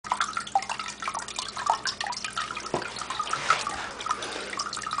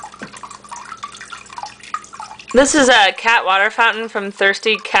This is a cat water fountain from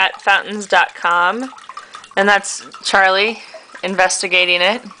thirstycatfountains.com, and that's Charlie investigating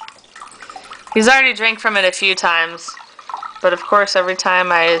it. He's already drank from it a few times, but of course every time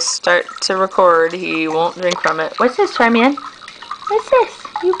I start to record he won't drink from it. What's this, Charman? What's this?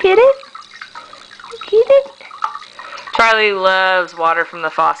 You get it? You get it? Charlie loves water from the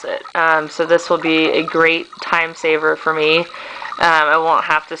faucet, so this will be a great time saver for me. I won't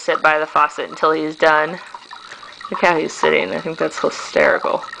have to sit by the faucet until he's done. Look how he's sitting. I think that's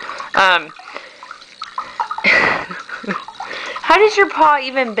hysterical. How did your paw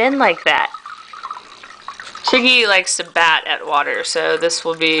even bend like that? Chiggy likes to bat at water, so this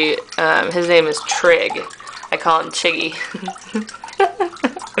will be, his name is Trig. I call him Chiggy.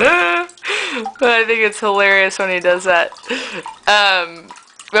 But I think it's hilarious when he does that.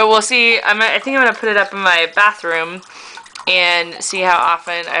 But we'll see. I think I'm going to put it up in my bathroom and see how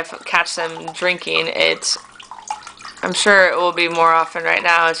often I catch them drinking it. I'm sure it will be more often right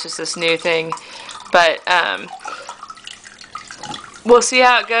now. It's just this new thing. But we'll see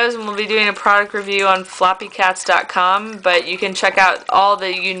how it goes, and we'll be doing a product review on floppycats.com. But you can check out all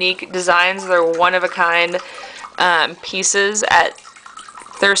the unique designs. They're one-of-a-kind pieces at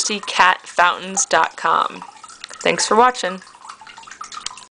thirstycatfountains.com. Thanks for watching.